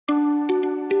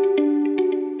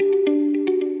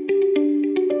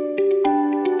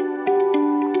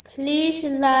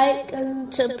like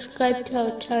and subscribe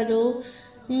to our channel.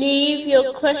 Leave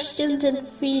your questions and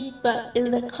feedback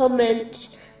in the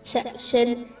comments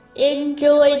section.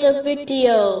 Enjoy the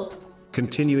video.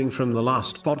 Continuing from the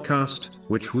last podcast,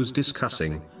 which was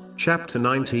discussing chapter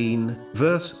 19,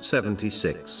 verse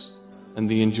 76. And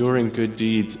the enduring good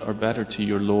deeds are better to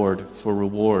your Lord for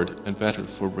reward and better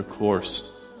for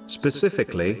recourse.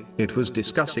 Specifically, it was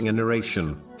discussing a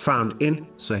narration found in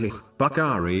Sahih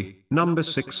Bukhari, number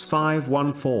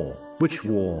 6514, which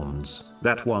warns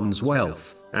that one's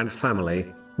wealth and family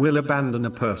will abandon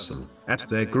a person at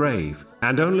their grave,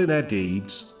 and only their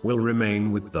deeds will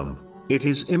remain with them. It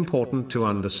is important to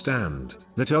understand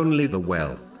that only the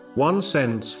wealth one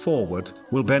sends forward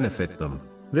will benefit them.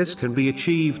 This can be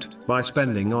achieved by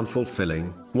spending on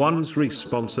fulfilling one's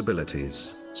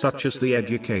responsibilities, such as the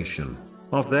education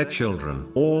of their children.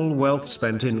 All wealth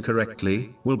spent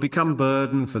incorrectly will become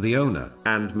burden for the owner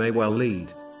and may well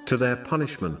lead to their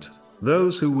punishment.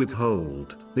 Those who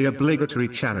withhold the obligatory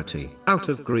charity out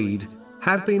of greed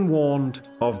have been warned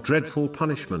of dreadful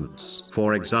punishments.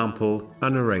 For example, a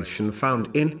narration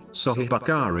found in Sahih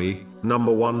Bukhari,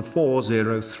 number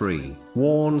 1403,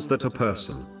 warns that a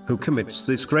person who commits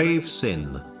this grave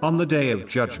sin on the Day of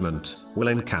Judgment will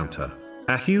encounter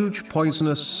a huge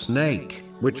poisonous snake,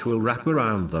 which will wrap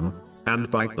around them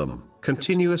and bite them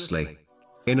continuously.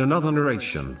 In another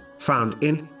narration, found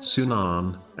in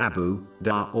Sunan Abu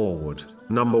Dawud,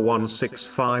 number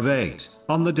 1658,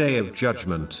 on the Day of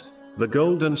Judgment, the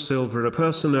gold and silver a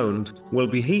person owned will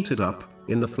be heated up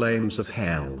in the flames of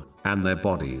hell, and their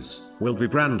bodies will be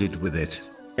branded with it.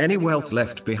 Any wealth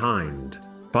left behind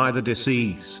by the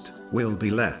deceased will be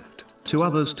left to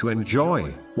others to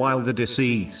enjoy, while the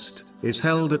deceased is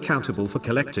held accountable for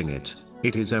collecting it.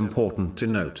 It is important to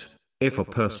note, if a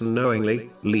person knowingly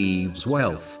leaves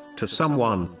wealth to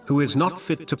someone who is not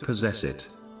fit to possess it,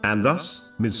 and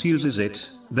thus misuses it,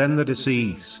 then the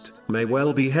deceased may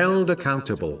well be held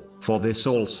accountable for this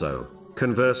also.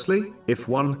 Conversely, if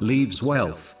one leaves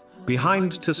wealth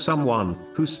behind to someone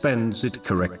who spends it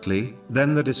correctly,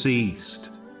 then the deceased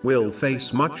will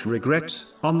face much regret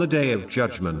on the Day of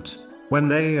Judgment, when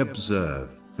they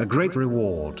observe a great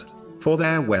reward for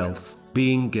their wealth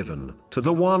being given to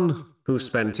the one who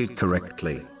spent it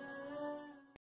correctly.